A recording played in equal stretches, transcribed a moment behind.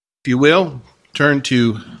If you will, turn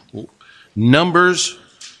to Numbers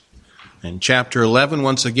and chapter 11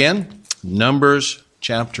 once again. Numbers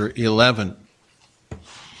chapter 11.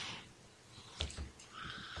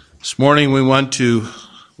 This morning we want to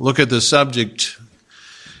look at the subject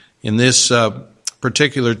in this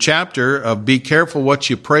particular chapter of be careful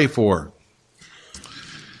what you pray for.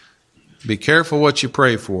 Be careful what you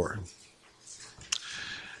pray for.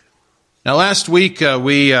 Now last week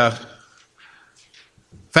we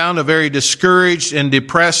found a very discouraged and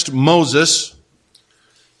depressed Moses,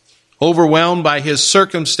 overwhelmed by his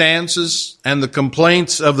circumstances and the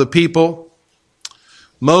complaints of the people.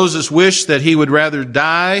 Moses wished that he would rather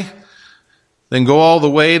die than go all the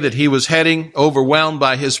way that he was heading, overwhelmed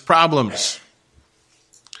by his problems.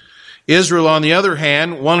 Israel, on the other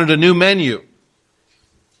hand, wanted a new menu.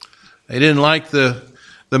 They didn't like the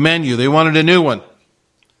menu. They wanted a new one.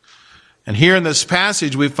 And here in this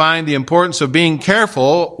passage, we find the importance of being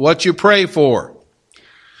careful what you pray for.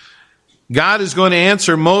 God is going to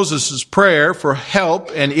answer Moses' prayer for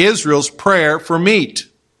help and Israel's prayer for meat.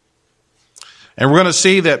 And we're going to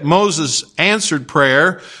see that Moses' answered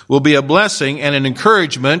prayer will be a blessing and an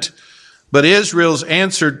encouragement, but Israel's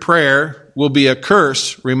answered prayer will be a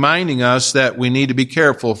curse, reminding us that we need to be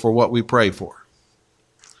careful for what we pray for.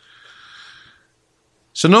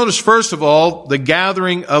 So notice, first of all, the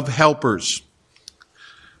gathering of helpers.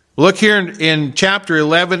 Look here in chapter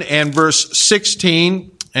 11 and verse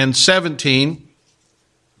 16 and 17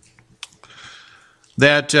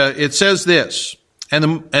 that it says this, And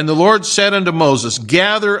the Lord said unto Moses,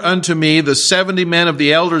 Gather unto me the 70 men of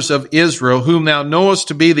the elders of Israel, whom thou knowest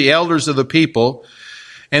to be the elders of the people,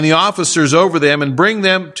 and the officers over them, and bring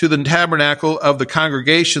them to the tabernacle of the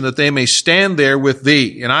congregation, that they may stand there with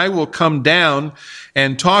thee. And I will come down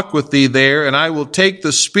and talk with thee there, and I will take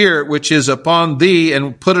the spirit which is upon thee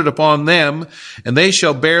and put it upon them, and they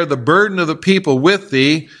shall bear the burden of the people with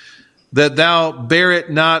thee, that thou bear it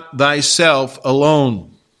not thyself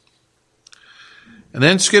alone. And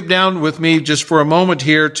then skip down with me just for a moment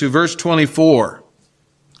here to verse 24.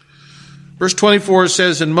 Verse 24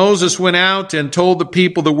 says, And Moses went out and told the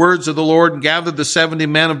people the words of the Lord, and gathered the 70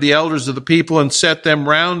 men of the elders of the people, and set them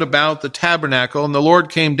round about the tabernacle. And the Lord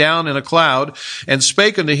came down in a cloud, and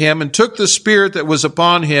spake unto him, and took the spirit that was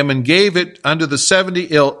upon him, and gave it unto the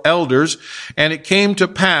 70 elders. And it came to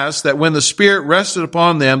pass that when the spirit rested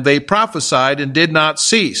upon them, they prophesied and did not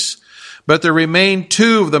cease. But there remained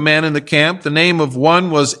 2 of the men in the camp. The name of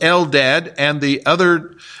one was Eldad, and the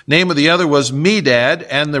name of the other was Medad.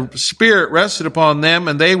 And the Spirit rested upon them,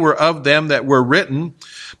 and they were of them that were written,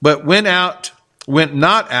 but went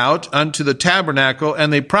not out unto the tabernacle,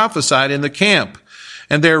 and they prophesied in the camp.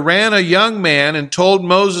 And there ran a young man, and told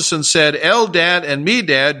Moses, and said, Eldad and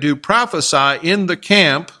Medad do prophesy in the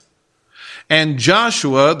camp. And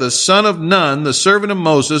Joshua, the son of Nun, the servant of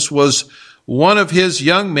Moses, was one of his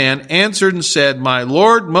young men, answered and said, My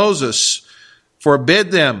Lord Moses,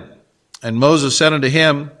 forbid them. And Moses said unto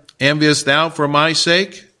him, Enviest thou for my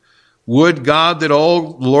sake? Would God that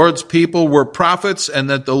all the Lord's people were prophets, and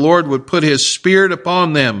that the Lord would put his spirit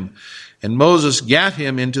upon them. And Moses gat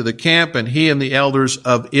him into the camp, and he and the elders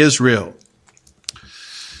of Israel.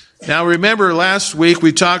 Now remember, last week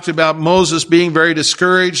we talked about Moses being very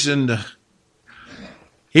discouraged, and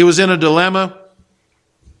he was in a dilemma.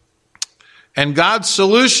 And God's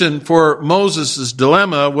solution for Moses'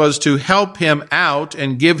 dilemma was to help him out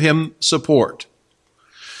and give him support.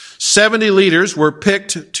 70 leaders were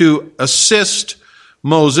picked to assist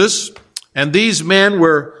Moses, and these men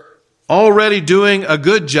were already doing a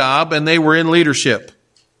good job, and they were in leadership.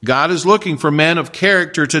 God is looking for men of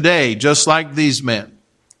character today, just like these men.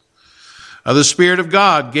 The Spirit of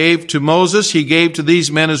God gave to Moses, he gave to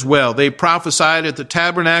these men as well. They prophesied at the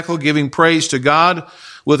tabernacle, giving praise to God,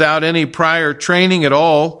 without any prior training at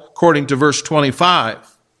all, according to verse 25.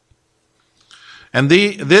 And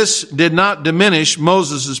this did not diminish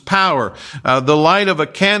Moses' power. The light of a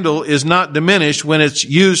candle is not diminished when it's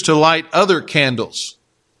used to light other candles.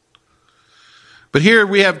 But here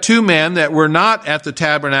we have 2 men that were not at the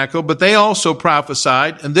tabernacle, but they also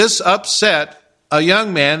prophesied, and this upset a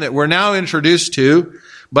young man that we're now introduced to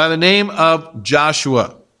by the name of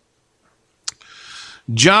Joshua.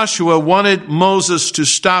 Joshua wanted Moses to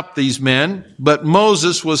stop these men, but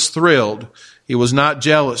Moses was thrilled. He was not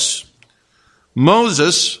jealous.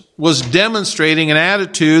 Moses was demonstrating an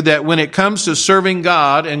attitude that when it comes to serving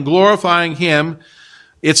God and glorifying him,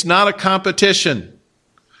 it's not a competition.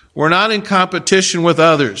 We're not in competition with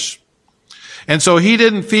others. And so he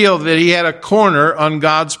didn't feel that he had a corner on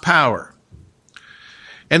God's power.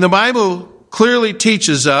 And the Bible clearly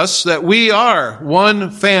teaches us that we are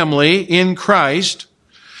one family in Christ,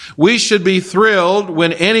 We should be thrilled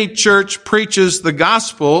when any church preaches the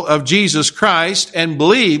gospel of Jesus Christ and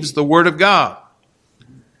believes the Word of God.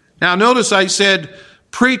 Now notice I said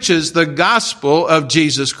preaches the gospel of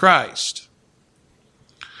Jesus Christ.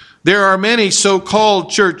 There are many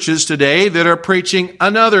so-called churches today that are preaching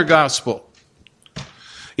another gospel.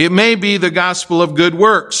 It may be the gospel of good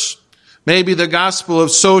works, maybe the gospel of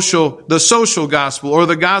the social gospel, or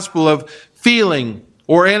the gospel of feeling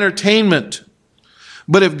or entertainment.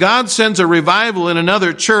 But if God sends a revival in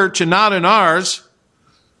another church and not in ours,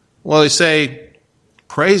 well, they say,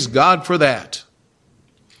 praise God for that.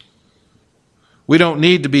 We don't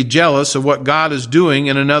need to be jealous of what God is doing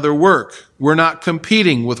in another work. We're not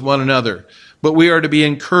competing with one another, but we are to be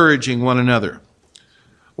encouraging one another.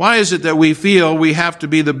 Why is it that we feel we have to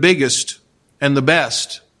be the biggest and the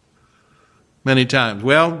best many times?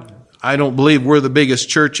 Well, I don't believe we're the biggest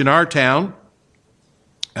church in our town.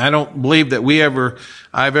 I don't believe that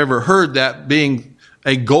I've ever heard that being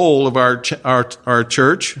a goal of our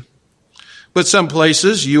church. But some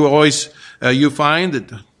places you find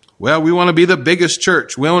that, well, we want to be the biggest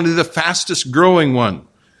church. We want to be the fastest growing one.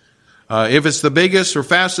 If it's the biggest or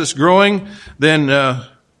fastest growing, then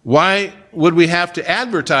why would we have to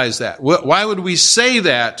advertise that? Why would we say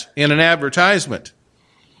that in an advertisement?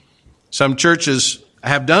 Some churches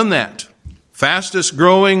have done that. Fastest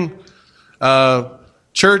growing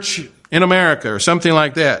church in America or something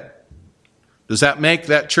like that. Does that make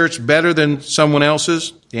that church better than someone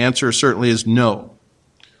else's? The answer certainly is no.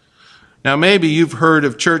 Now, maybe you've heard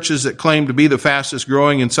of churches that claim to be the fastest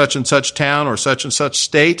growing in such and such town or such and such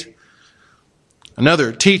state.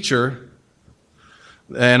 Another teacher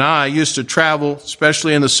and I used to travel,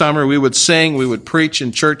 especially in the summer. We would sing, we would preach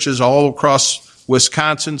in churches all across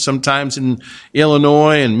Wisconsin, sometimes in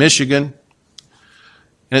Illinois and Michigan.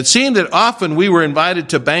 And it seemed that often we were invited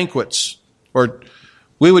to banquets, or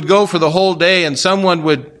we would go for the whole day and someone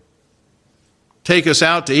would take us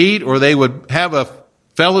out to eat, or they would have a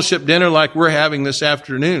fellowship dinner like we're having this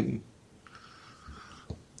afternoon.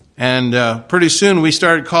 And pretty soon we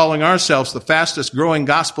started calling ourselves the fastest growing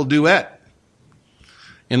gospel duet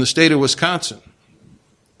in the state of Wisconsin,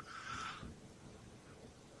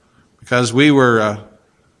 because we were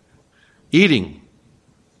eating.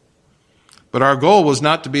 But our goal was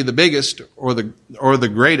not to be the biggest or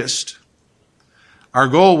the greatest. Our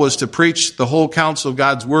goal was to preach the whole counsel of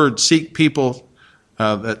God's word, seek people,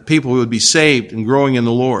 that people would be saved and growing in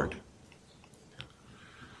the Lord.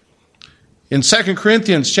 In 2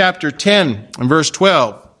 Corinthians chapter 10 and verse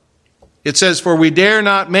 12, it says, "For we dare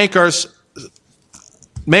not make ourselves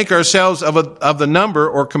of the number,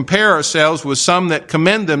 or compare ourselves with some that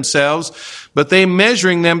commend themselves, but they,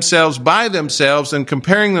 measuring themselves by themselves and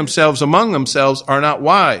comparing themselves among themselves, are not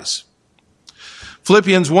wise."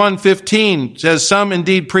 Philippians 1:15 says, "Some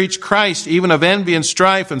indeed preach Christ, even of envy and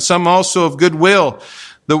strife, and some also of goodwill.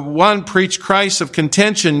 The one preached Christ of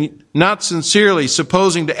contention, not sincerely,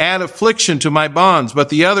 supposing to add affliction to my bonds, but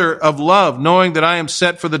the other of love, knowing that I am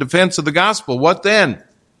set for the defense of the gospel. What then?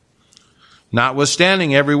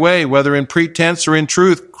 Notwithstanding every way, whether in pretense or in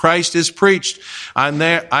truth, Christ is preached.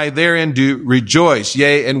 I therein do rejoice,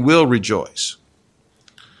 yea, and will rejoice."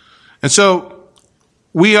 And so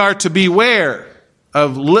we are to beware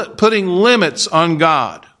of putting limits on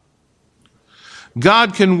God.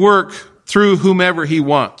 God can work through whomever He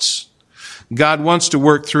wants. God wants to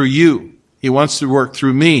work through you. He wants to work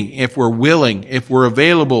through me if we're willing, if we're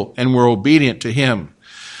available, and we're obedient to Him.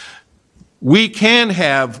 We can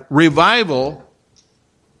have revival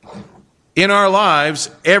in our lives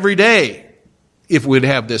every day if we'd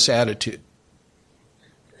have this attitude.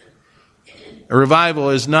 A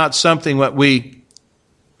revival is not something that we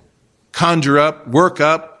conjure up, work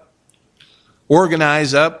up,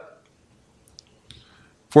 organize up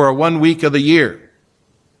for a 1 week of the year.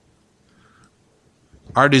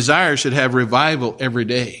 Our desire should have revival every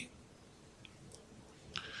day.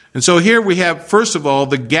 And so here we have, first of all,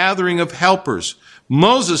 the gathering of helpers.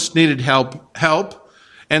 Moses needed help,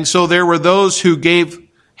 and so there were those who gave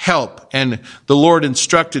help, and the Lord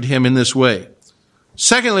instructed him in this way.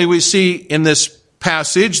 Secondly, we see in this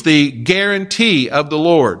passage the guarantee of the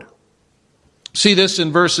Lord. See this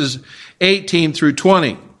in verses 18 through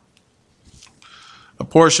 20, a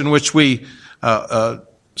portion which we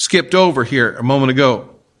skipped over here a moment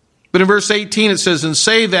ago. But in verse 18 it says, "And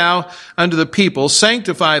say thou unto the people,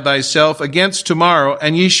 Sanctify thyself against tomorrow,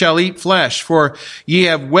 and ye shall eat flesh. For ye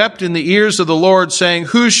have wept in the ears of the Lord, saying,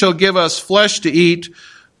 Who shall give us flesh to eat?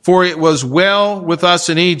 For it was well with us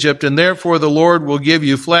in Egypt, and therefore the Lord will give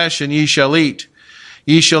you flesh, and ye shall eat.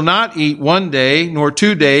 Ye shall not eat 1 day, nor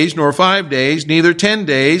 2 days, nor 5 days, neither 10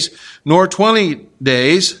 days, nor 20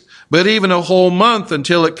 days, but even a whole month,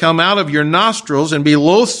 until it come out of your nostrils and be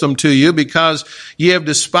loathsome to you, because ye have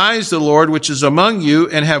despised the Lord which is among you,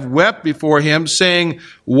 and have wept before him, saying,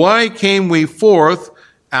 Why came we forth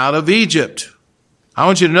out of Egypt? I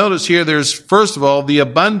want you to notice here, there's, first of all, the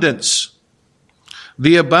abundance.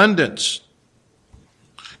 The abundance.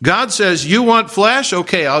 God says, you want flesh?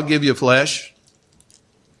 Okay, I'll give you flesh.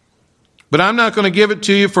 But I'm not going to give it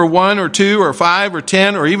to you for 1 or 2 or 5 or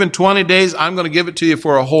 10 or even 20 days. I'm going to give it to you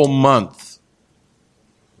for a whole month.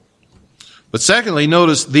 But secondly,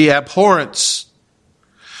 notice the abhorrence.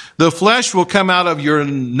 The flesh will come out of your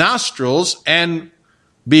nostrils and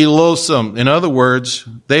be loathsome. In other words,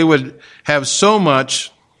 they would have so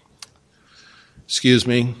much,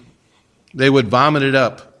 they would vomit it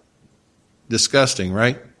up. Disgusting,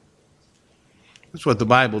 right? That's what the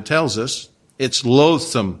Bible tells us. It's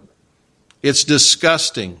loathsome. It's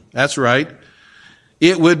disgusting. That's right.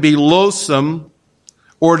 It would be loathsome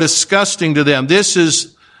or disgusting to them. This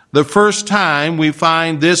is the first time we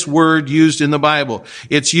find this word used in the Bible.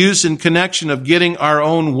 It's used in connection of getting our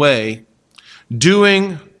own way,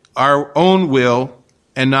 doing our own will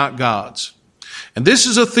and not God's. And this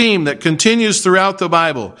is a theme that continues throughout the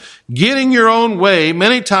Bible. Getting your own way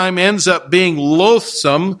many times ends up being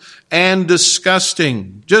loathsome and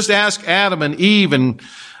disgusting. Just ask Adam and Eve, and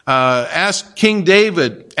ask King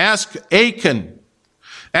David, ask Achan,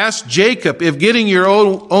 ask Jacob if getting your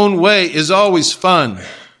own way is always fun.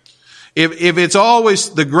 If it's always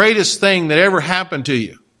the greatest thing that ever happened to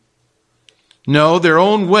you. No, their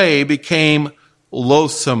own way became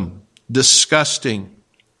loathsome, disgusting.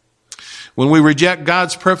 When we reject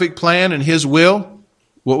God's perfect plan and his will,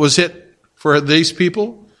 what was it for these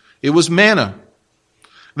people? It was manna.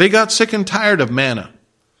 They got sick and tired of manna.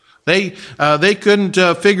 They couldn't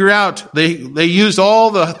figure out. They used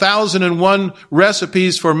all the 1,001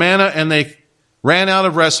 recipes for manna, and they ran out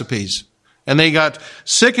of recipes. And they got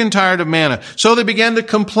sick and tired of manna. So they began to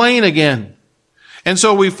complain again. And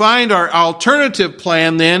so we find our alternative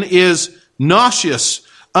plan then is nauseous,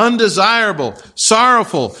 undesirable,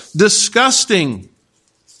 sorrowful, disgusting.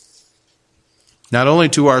 Not only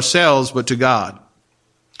to ourselves, but to God.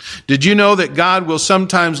 Did you know that God will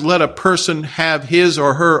sometimes let a person have his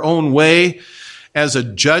or her own way as a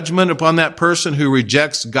judgment upon that person who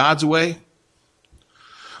rejects God's way?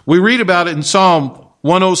 We read about it in Psalm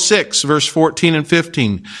 106, verse 14 and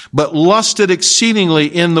 15. But lusted exceedingly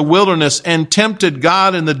in the wilderness and tempted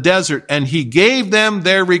God in the desert, and he gave them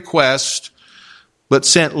their request, but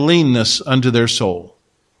sent leanness unto their soul.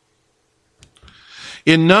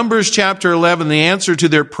 In Numbers chapter 11, the answer to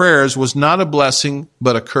their prayers was not a blessing,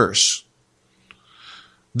 but a curse.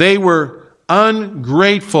 They were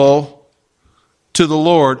ungrateful to the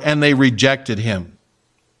Lord, and they rejected him.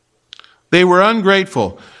 They were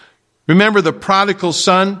ungrateful. Remember the prodigal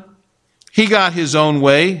son? He got his own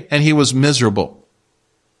way, and he was miserable.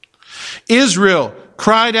 Israel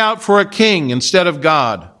cried out for a king instead of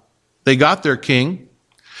God. They got their king,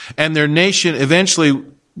 and their nation eventually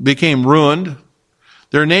became ruined.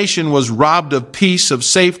 Their nation was robbed of peace, of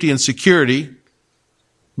safety, and security.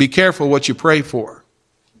 Be careful what you pray for.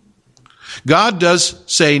 God does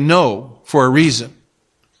say no for a reason.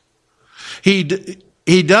 He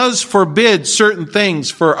does forbid certain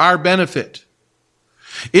things for our benefit.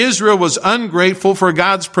 Israel was ungrateful for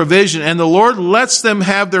God's provision, and the Lord lets them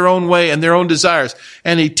have their own way and their own desires.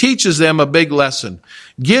 And he teaches them a big lesson.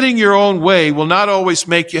 Getting your own way will not always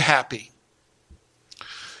make you happy.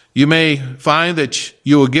 You may find that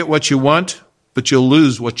you will get what you want, but you'll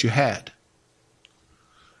lose what you had.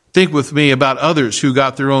 Think with me about others who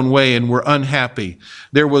got their own way and were unhappy.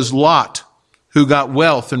 There was Lot, who got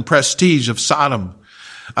wealth and prestige of Sodom.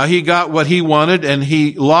 He got what he wanted, and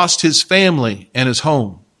he lost his family and his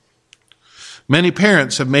home. Many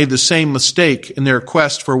parents have made the same mistake in their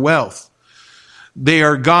quest for wealth. They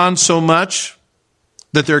are gone so much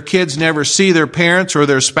that their kids never see their parents, or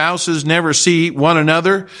their spouses never see one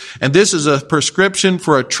another. And this is a prescription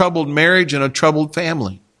for a troubled marriage and a troubled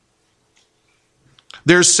family.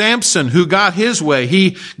 There's Samson, who got his way.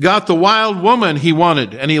 He got the wild woman he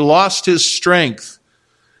wanted, and he lost his strength.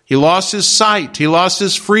 He lost his sight. He lost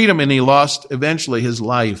his freedom, and he lost eventually his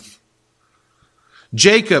life.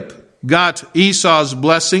 Jacob got Esau's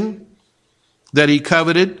blessing that he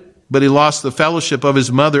coveted, but he lost the fellowship of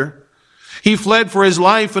his mother. He fled for his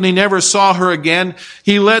life, and he never saw her again.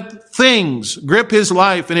 He let things grip his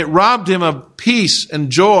life, and it robbed him of peace and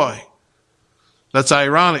joy. That's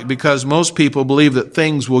ironic, because most people believe that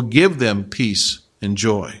things will give them peace and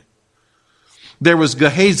joy. There was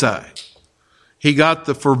Gehazi. he got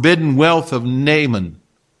the forbidden wealth of Naaman,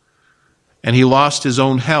 and he lost his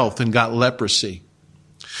own health and got leprosy.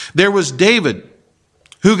 There was David,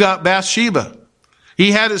 who got Bathsheba.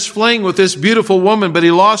 He had his fling with this beautiful woman, but he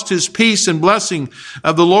lost his peace and blessing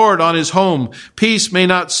of the Lord on his home. Peace may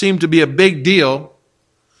not seem to be a big deal,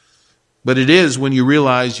 but it is when you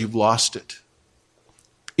realize you've lost it.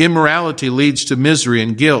 Immorality leads to misery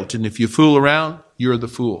and guilt, and if you fool around, you're the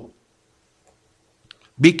fool.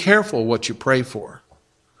 Be careful what you pray for.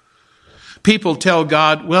 People tell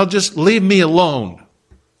God, well, just leave me alone.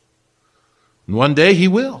 And one day he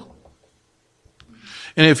will.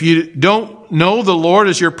 And if you don't know the Lord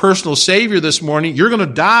as your personal Savior this morning, you're going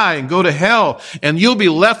to die and go to hell, and you'll be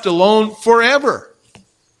left alone forever.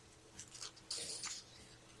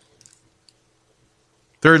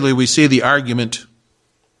 Thirdly, we see the argument.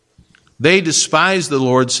 They despise the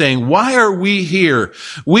Lord, saying, why are we here?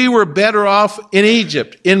 We were better off in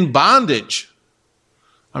Egypt, in bondage.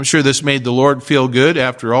 I'm sure this made the Lord feel good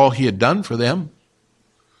after all he had done for them.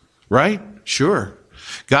 Right? Sure.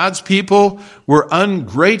 God's people were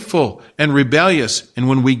ungrateful and rebellious. And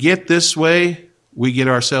when we get this way, we get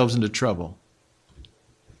ourselves into trouble.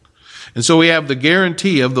 And so we have the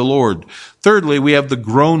guarantee of the Lord. Thirdly, we have the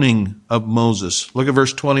groaning of Moses. Look at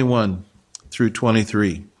verse 21 through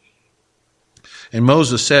 23. And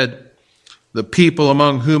Moses said, the people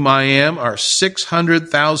among whom I am are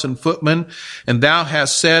 600,000 footmen, and thou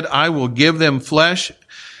hast said, I will give them flesh,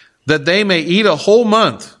 that they may eat a whole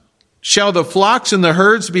month. Shall the flocks and the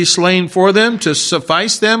herds be slain for them to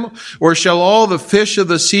suffice them? Or shall all the fish of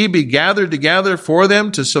the sea be gathered together for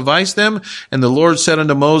them to suffice them? And the Lord said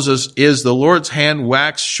unto Moses, is the Lord's hand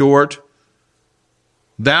waxed short?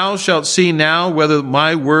 Thou shalt see now whether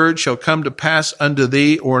my word shall come to pass unto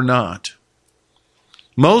thee or not.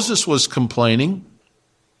 Moses was complaining.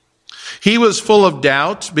 He was full of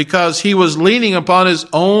doubt because he was leaning upon his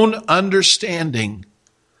own understanding.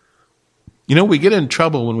 You know, we get in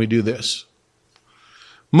trouble when we do this.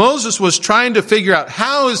 Moses was trying to figure out,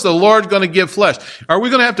 how is the Lord going to give flesh? Are we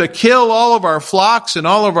going to have to kill all of our flocks and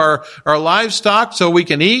all of our livestock so we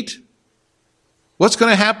can eat? What's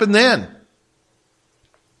going to happen then?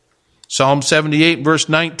 Psalm 78 verse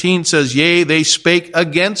 19 says, yea, they spake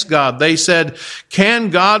against God. They said, can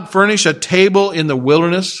God furnish a table in the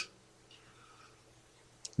wilderness?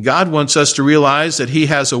 God wants us to realize that he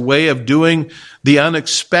has a way of doing the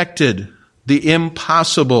unexpected, the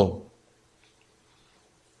impossible.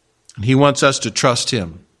 And he wants us to trust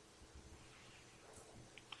him.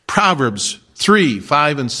 Proverbs 3,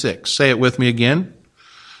 5, and 6. Say it with me again.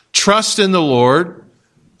 Trust in the Lord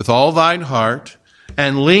with all thine heart,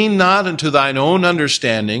 and lean not unto thine own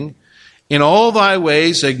understanding. In all thy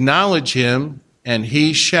ways acknowledge him, and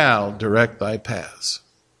he shall direct thy paths.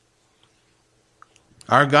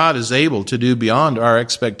 Our God is able to do beyond our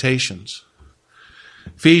expectations.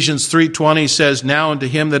 Ephesians 3:20 says, now unto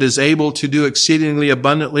him that is able to do exceedingly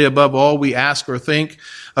abundantly above all we ask or think,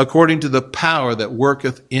 according to the power that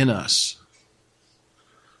worketh in us.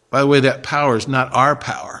 By the way, that power is not our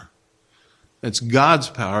power. It's God's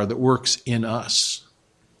power that works in us.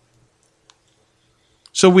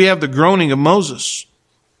 So we have the groaning of Moses.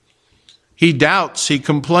 He doubts, he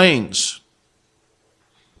complains.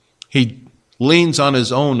 He leans on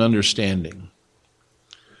his own understanding.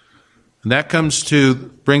 And that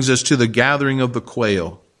brings us to the gathering of the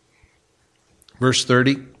quail. Verse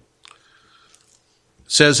 30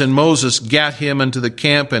 says, and Moses gat him into the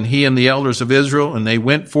camp, and he and the elders of Israel, and there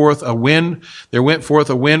went forth a wind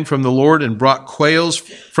from the Lord, and brought quails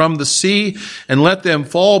from the sea, and let them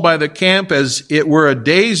fall by the camp, as it were a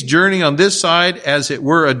day's journey on this side, as it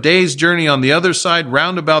were a day's journey on the other side,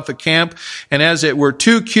 round about the camp, and as it were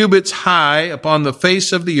 2 cubits high upon the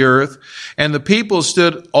face of the earth. And the people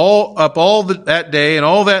stood all that day, and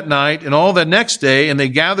all that night, and all the next day, and they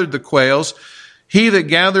gathered the quails. He that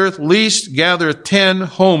gathereth least gathereth 10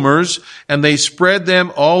 homers, and they spread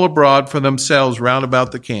them all abroad for themselves round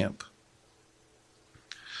about the camp.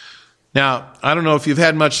 Now, I don't know if you've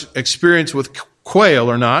had much experience with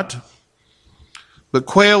quail or not, but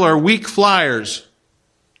quail are weak flyers.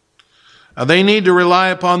 They need to rely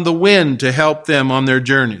upon the wind to help them on their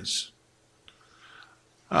journeys.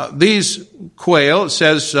 These quail, it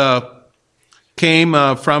says, came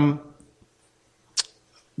from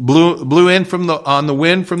blew in on the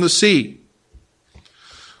wind from the sea.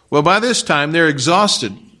 Well, by this time, they're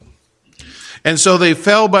exhausted. And so they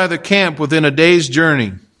fell by the camp within a day's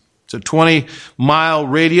journey. It's a 20-mile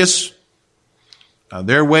radius.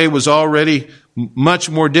 Their way was already much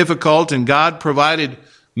more difficult, and God provided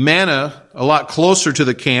manna a lot closer to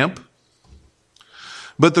the camp.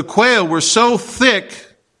 But the quail were so thick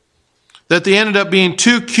that they ended up being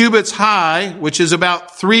 2 cubits high, which is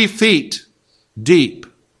about 3 feet deep.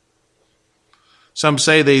 Some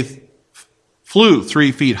say they flew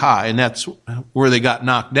 3 feet high, and that's where they got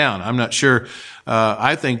knocked down. I'm not sure.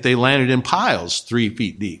 I think they landed in piles 3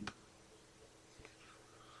 feet deep.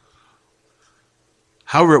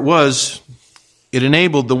 However it was, it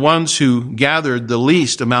enabled the ones who gathered the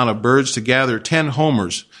least amount of birds to gather 10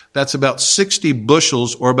 homers. That's about 60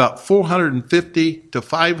 bushels, or about 450 to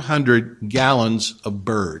 500 gallons of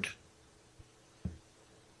bird.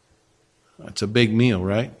 That's a big meal,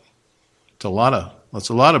 right? That's a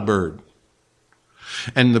lot of bird.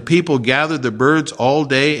 And the people gathered the birds all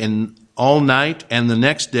day and all night and the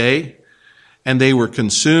next day, and they were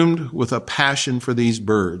consumed with a passion for these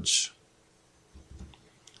birds.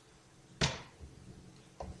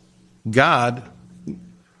 God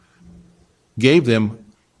gave them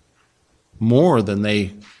more than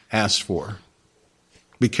they asked for.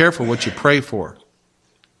 Be careful what you pray for.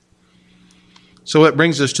 So it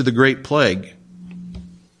brings us to the great plague.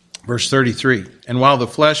 Verse 33, and while the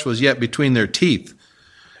flesh was yet between their teeth,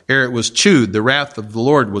 ere it was chewed, the wrath of the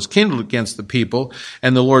Lord was kindled against the people,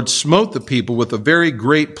 and the Lord smote the people with a very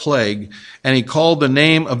great plague, and he called the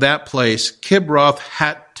name of that place Kibroth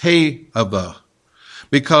Hattaavah,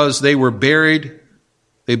 because they buried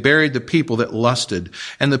the people that lusted.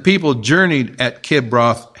 And the people journeyed at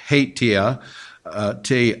Kibroth Hattaavah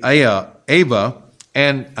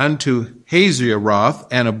and unto Hazieroth,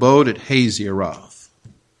 and abode at Hazieroth.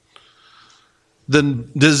 The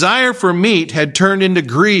desire for meat had turned into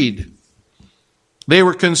greed. They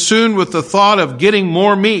were consumed with the thought of getting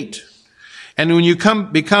more meat. And when you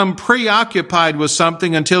become preoccupied with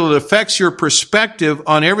something until it affects your perspective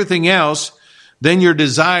on everything else, then your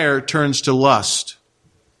desire turns to lust.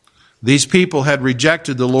 These people had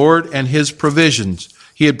rejected the Lord and his provisions.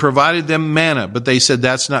 He had provided them manna, but they said,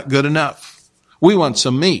 that's not good enough. We want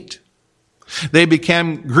some meat. They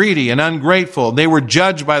became greedy and ungrateful. They were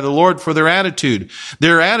judged by the Lord for their attitude.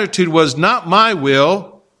 Their attitude was, not my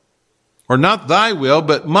will, or not thy will,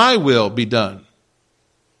 but my will be done.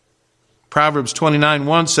 Proverbs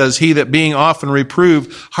 29:1 says, he that being often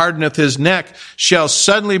reproved hardeneth his neck shall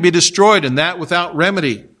suddenly be destroyed, and that without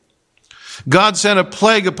remedy. God sent a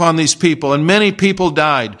plague upon these people, and many people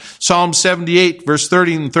died. Psalm 78, verse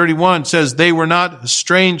 30 and 31 says, they were not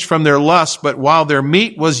estranged from their lust, but while their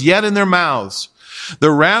meat was yet in their mouths, the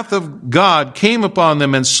wrath of God came upon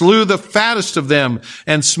them and slew the fattest of them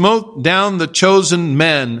and smote down the chosen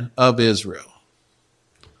men of Israel.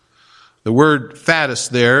 The word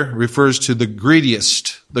fattest there refers to the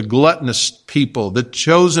greediest, the gluttonous people. The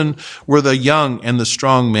chosen were the young and the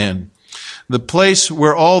strong men. The place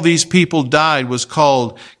where all these people died was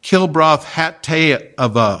called Kibroth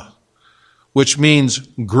Hattaavah, which means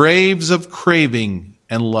graves of craving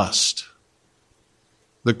and lust.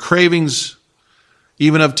 The cravings,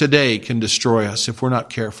 even of today, can destroy us if we're not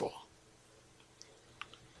careful.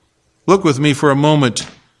 Look with me for a moment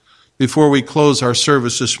before we close our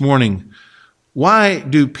service this morning. Why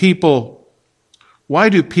do people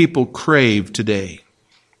crave today?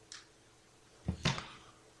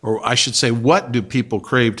 Or I should say, what do people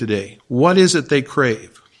crave today? What is it they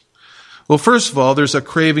crave? Well, first of all, there's a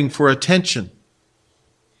craving for attention.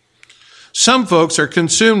 Some folks are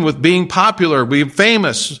consumed with being popular, being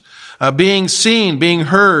famous, being seen, being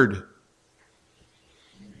heard.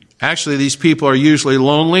 Actually, these people are usually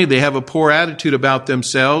lonely. They have a poor attitude about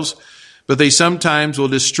themselves, but they sometimes will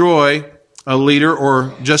destroy a leader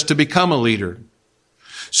or just to become a leader.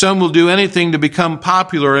 Some will do anything to become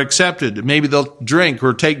popular or accepted. Maybe they'll drink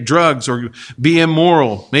or take drugs or be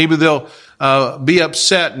immoral. Maybe they'll be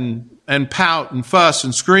upset and pout and fuss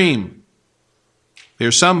and scream. They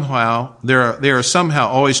are somehow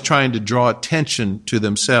always trying to draw attention to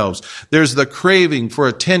themselves. There's the craving for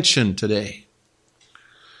attention today.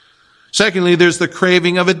 Secondly, there's the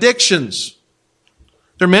craving of addictions.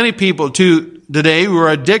 There are many people today who are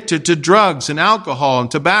addicted to drugs and alcohol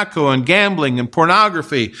and tobacco and gambling and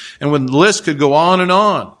pornography, and the list could go on and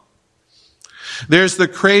on. There's the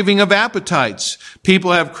craving of appetites.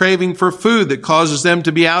 People have craving for food that causes them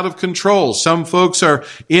to be out of control. Some folks are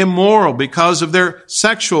immoral because of their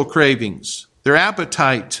sexual cravings, their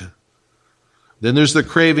appetite. Then there's the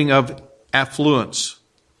craving of affluence.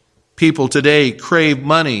 People today crave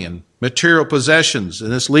money and material possessions,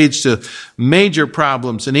 and this leads to major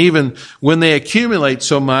problems. And even when they accumulate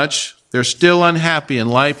so much, they're still unhappy and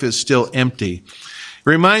life is still empty. It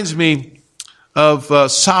reminds me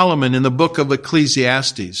of Solomon in the book of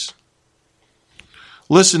Ecclesiastes.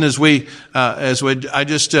 Listen as I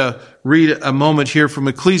just read a moment here from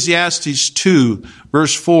Ecclesiastes 2,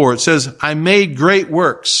 verse 4. It says, I made great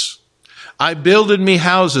works. I builded me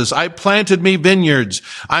houses. I planted me vineyards.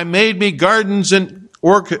 I made me gardens and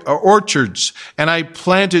orchards, and I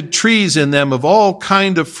planted trees in them of all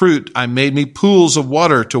kind of fruit. I made me pools of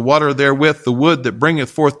water to water therewith the wood that bringeth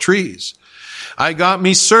forth trees. I got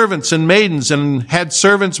me servants and maidens, and had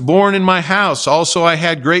servants born in my house. Also I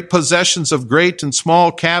had great possessions of great and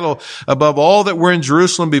small cattle above all that were in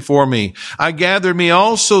Jerusalem before me. I gathered me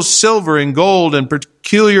also silver and gold and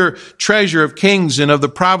peculiar treasure of kings and of the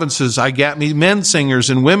provinces. I gat me men singers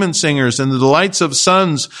and women singers and the delights of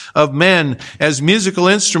sons of men as musical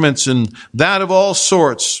instruments, and that of all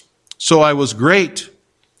sorts. So I was great,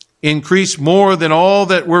 increased more than all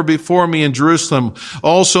that were before me in Jerusalem.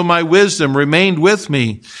 Also my wisdom remained with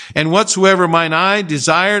me, and whatsoever mine eye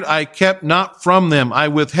desired, I kept not from them. I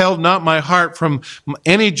withheld not my heart from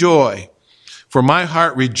any joy, for my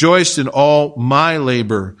heart rejoiced in all my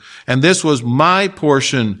labor, and this was my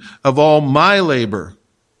portion of all my labor.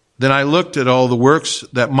 Then I looked at all the works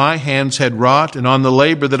that my hands had wrought, and on the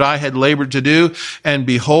labor that I had labored to do, and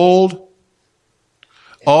behold,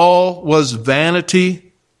 all was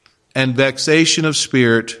vanity and vexation of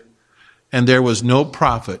spirit, and there was no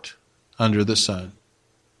profit under the sun.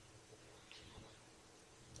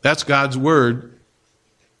 That's God's word,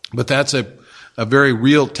 but that's a very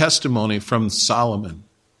real testimony from Solomon.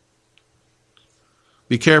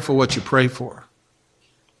 Be careful what you pray for.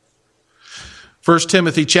 1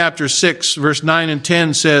 Timothy chapter 6, verse 9 and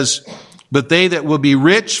 10 says, but they that will be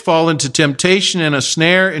rich fall into temptation and a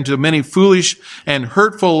snare, into many foolish and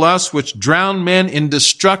hurtful lusts, which drown men in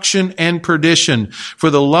destruction and perdition. For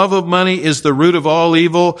the love of money is the root of all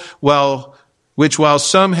evil, which while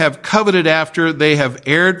some have coveted after, they have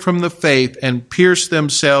erred from the faith and pierced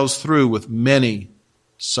themselves through with many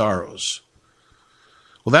sorrows.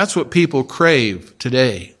 Well, that's what people crave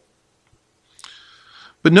today.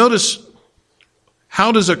 But notice,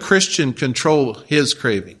 how does a Christian control his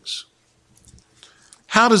cravings?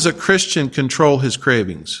 How does a Christian control his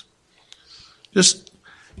cravings? Just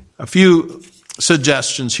a few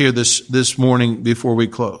suggestions here this morning before we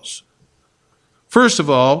close. First of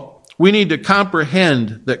all, we need to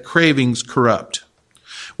comprehend that cravings corrupt.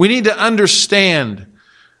 We need to understand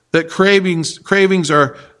that cravings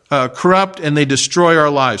are corrupt and they destroy our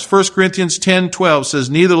lives. 1 Corinthians 10:12 says,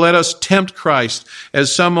 neither let us tempt Christ,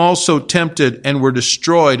 as some also tempted and were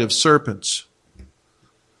destroyed of serpents.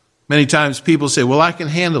 Many times people say, well, I can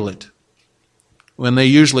handle it, when they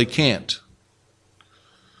usually can't.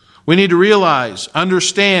 We need to realize,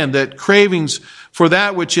 understand that cravings for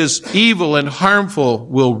that which is evil and harmful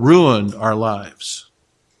will ruin our lives.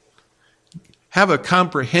 Have a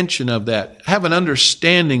comprehension of that. Have an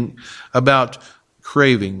understanding about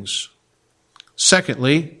cravings.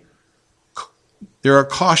 Secondly, there are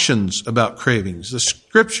cautions about cravings. The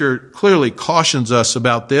Scripture clearly cautions us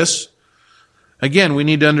about this. Again, we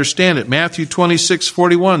need to understand it. Matthew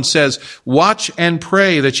 26:41 says, watch and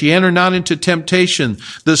pray that ye enter not into temptation.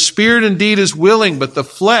 The spirit indeed is willing, but the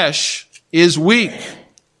flesh is weak.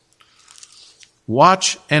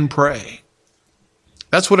 Watch and pray.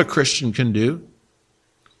 That's what a Christian can do.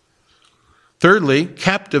 Thirdly,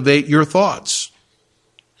 captivate your thoughts.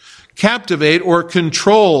 Captivate or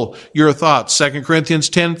control your thoughts. 2 Corinthians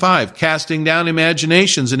 10:5, casting down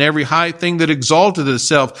imaginations and every high thing that exalted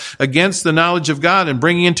itself against the knowledge of God, and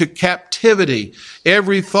bringing into captivity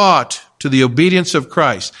every thought to the obedience of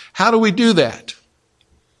Christ. How do we do that?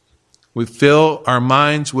 We fill our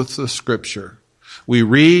minds with the Scripture. We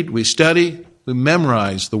read, we study, we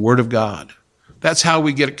memorize the Word of God. That's how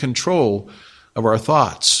we get control of our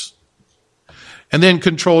thoughts. And then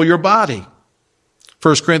control your body.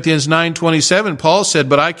 1 Corinthians 9:27, Paul said,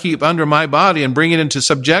 but I keep under my body and bring it into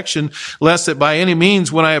subjection, lest that by any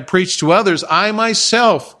means when I have preached to others, I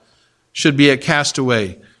myself should be a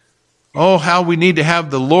castaway. Oh, how we need to have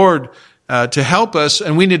the Lord to help us,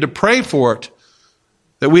 and we need to pray for it,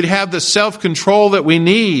 that we'd have the self-control that we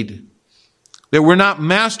need, that we're not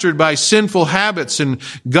mastered by sinful habits, and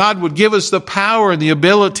God would give us the power and the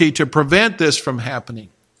ability to prevent this from happening.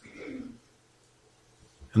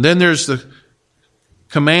 And then there's the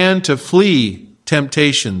command to flee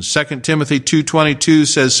temptations. 2 Timothy 2:22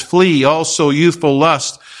 says, flee also youthful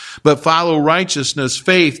lust, but follow righteousness,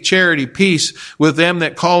 faith, charity, peace with them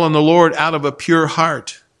that call on the Lord out of a pure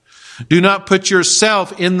heart. Do not put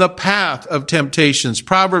yourself in the path of temptations.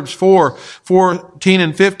 Proverbs 4:14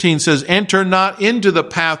 and 15 says, enter not into the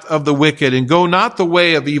path of the wicked, and go not the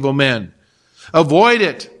way of evil men. Avoid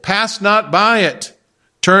it, pass not by it,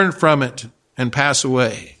 turn from it, and pass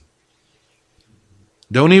away.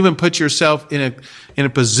 Don't even put yourself in a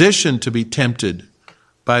position to be tempted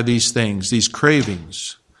by these things, these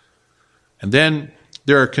cravings. And then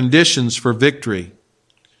there are conditions for victory.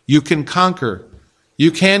 You can conquer.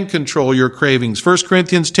 You can control your cravings. 1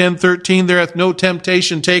 Corinthians 10:13, there hath no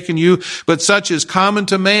temptation taken you, but such is common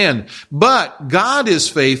to man. But God is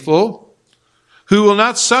faithful, who will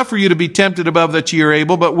not suffer you to be tempted above that ye are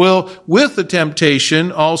able, but will with the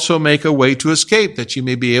temptation also make a way to escape, that you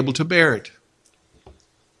may be able to bear it.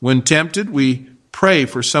 When tempted, we pray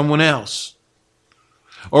for someone else,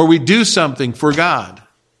 or we do something for God.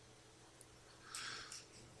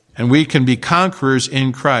 And we can be conquerors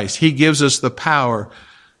in Christ. He gives us the power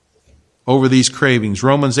over these cravings.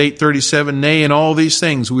 Romans 8:37, nay, in all these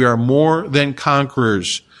things we are more than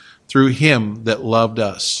conquerors through him that loved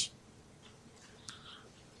us.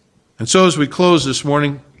 And so as we close this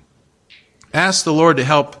morning, ask the Lord to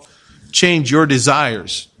help change your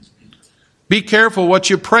desires. Be careful what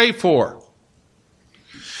you pray for.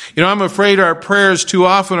 You know, I'm afraid our prayers too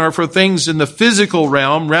often are for things in the physical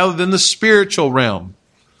realm rather than the spiritual realm.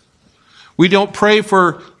 We don't pray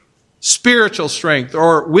for spiritual strength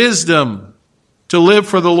or wisdom to live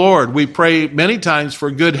for the Lord. We pray many times for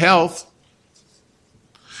good health.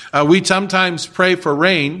 We sometimes pray for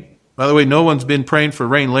rain. By the way, no one's been praying for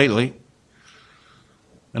rain lately.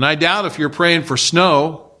 And I doubt if you're praying for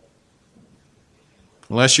snow,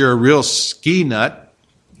 unless you're a real ski nut.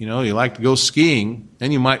 You know, you like to go skiing,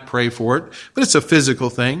 then you might pray for it. But it's a physical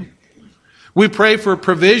thing. We pray for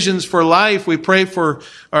provisions for life. We pray for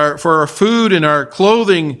our food and our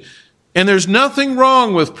clothing. And there's nothing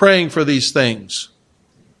wrong with praying for these things.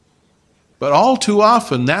 But all too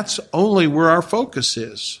often, that's only where our focus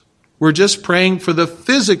is. We're just praying for the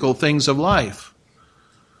physical things of life.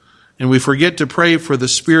 And we forget to pray for the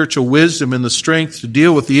spiritual wisdom and the strength to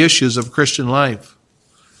deal with the issues of Christian life.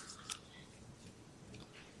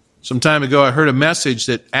 Some time ago, I heard a message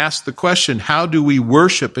that asked the question, how do we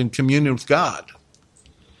worship in communion with God?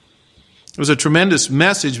 It was a tremendous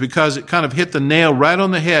message because it kind of hit the nail right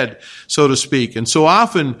on the head, so to speak. And so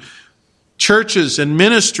often, churches and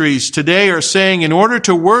ministries today are saying in order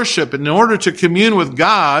to worship, in order to commune with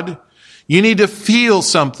God, you need to feel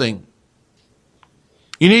something.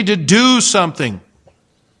 You need to do something.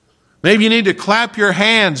 Maybe you need to clap your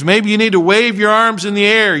hands. Maybe you need to wave your arms in the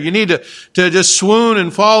air. You need to just swoon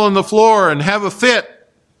and fall on the floor and have a fit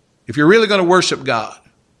if you're really going to worship God.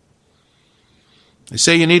 They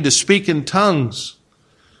say you need to speak in tongues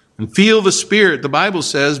and feel the Spirit. The Bible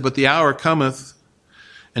says, but the hour cometh,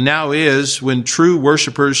 and now is, when true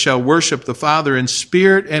worshipers shall worship the Father in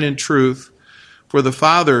spirit and in truth. For the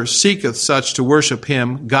Father seeketh such to worship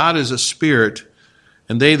him. God is a spirit,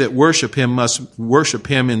 and they that worship him must worship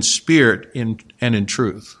him in spirit and in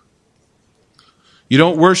truth. You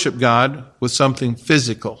don't worship God with something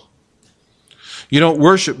physical. You don't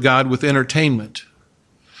worship God with entertainment.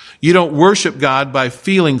 You don't worship God by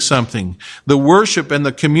feeling something. The worship and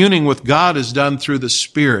the communing with God is done through the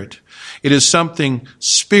Spirit. It is something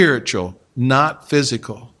spiritual, not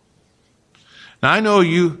physical. Now, I know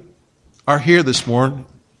you are here this morning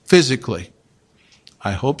physically.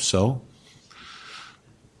 I hope so.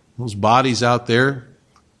 Those bodies out there,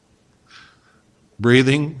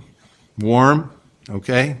 breathing, warm,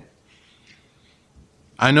 okay?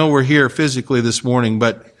 I know we're here physically this morning,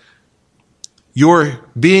 but your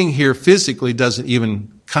being here physically doesn't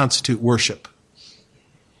even constitute worship.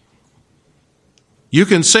 You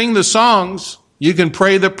can sing the songs, you can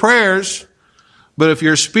pray the prayers, but if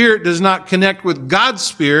your spirit does not connect with God's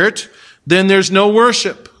Spirit, then there's no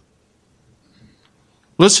worship.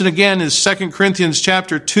 Listen again, as 2 Corinthians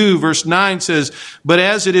chapter 2, verse 9 says, but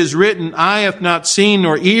as it is written, eye hath not seen,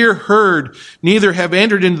 nor ear heard, neither have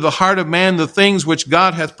entered into the heart of man the things which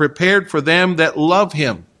God hath prepared for them that love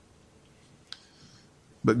him.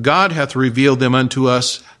 But God hath revealed them unto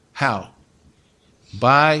us, how?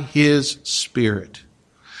 By his Spirit.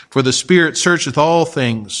 For the Spirit searcheth all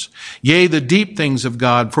things, yea, the deep things of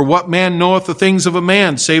God. For what man knoweth the things of a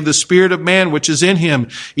man, save the Spirit of man which is in him?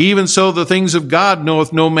 Even so the things of God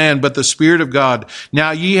knoweth no man, but the Spirit of God.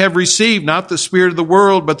 Now ye have received not the spirit of the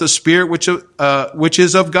world, but the Spirit which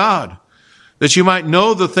is of God, that you might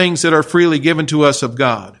know the things that are freely given to us of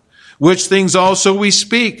God. Which things also we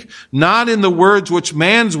speak, not in the words which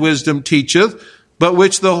man's wisdom teacheth, but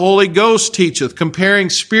which the Holy Ghost teacheth, comparing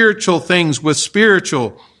spiritual things with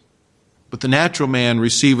spiritual. But the natural man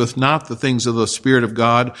receiveth not the things of the Spirit of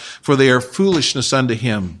God, for they are foolishness unto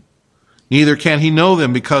him. Neither can he know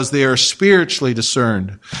them, because they are spiritually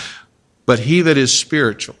discerned. But he that is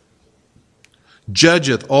spiritual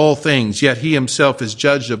judgeth all things, yet he himself is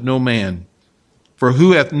judged of no man. For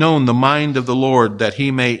who hath known the mind of the Lord, that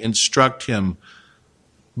he may instruct him?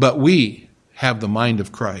 But we have the mind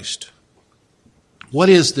of Christ. What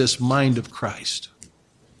is this mind of Christ?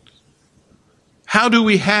 How do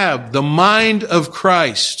we have the mind of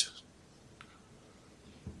Christ?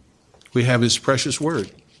 We have His precious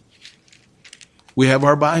Word. We have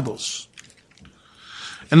our Bibles.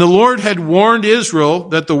 And the Lord had warned Israel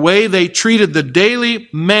that the way they treated the daily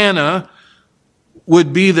manna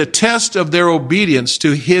would be the test of their obedience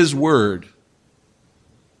to His Word.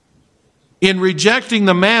 In rejecting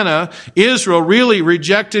the manna, Israel really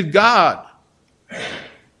rejected God.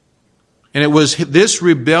 And it was this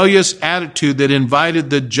rebellious attitude that invited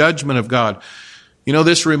the judgment of God. You know,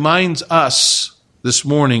 this reminds us this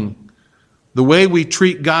morning, the way we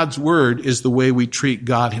treat God's Word is the way we treat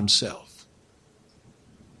God Himself.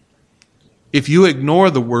 If you ignore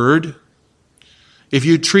the Word, if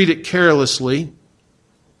you treat it carelessly,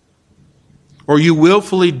 or you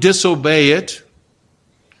willfully disobey it,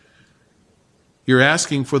 you're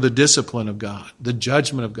asking for the discipline of God, the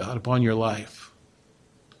judgment of God upon your life.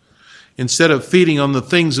 Instead of feeding on the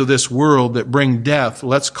things of this world that bring death,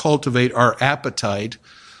 let's cultivate our appetite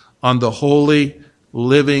on the holy,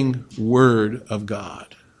 living Word of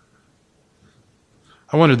God.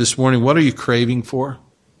 I wonder this morning, what are you craving for?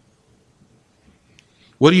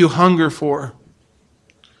 What do you hunger for?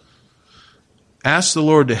 Ask the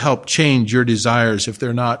Lord to help change your desires if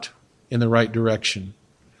they're not in the right direction.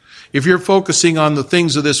 If you're focusing on the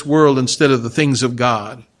things of this world instead of the things of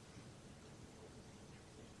God,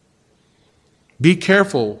 be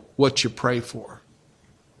careful what you pray for.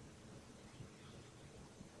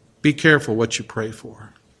 Be careful what you pray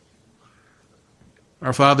for.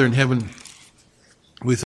 Our Father in heaven,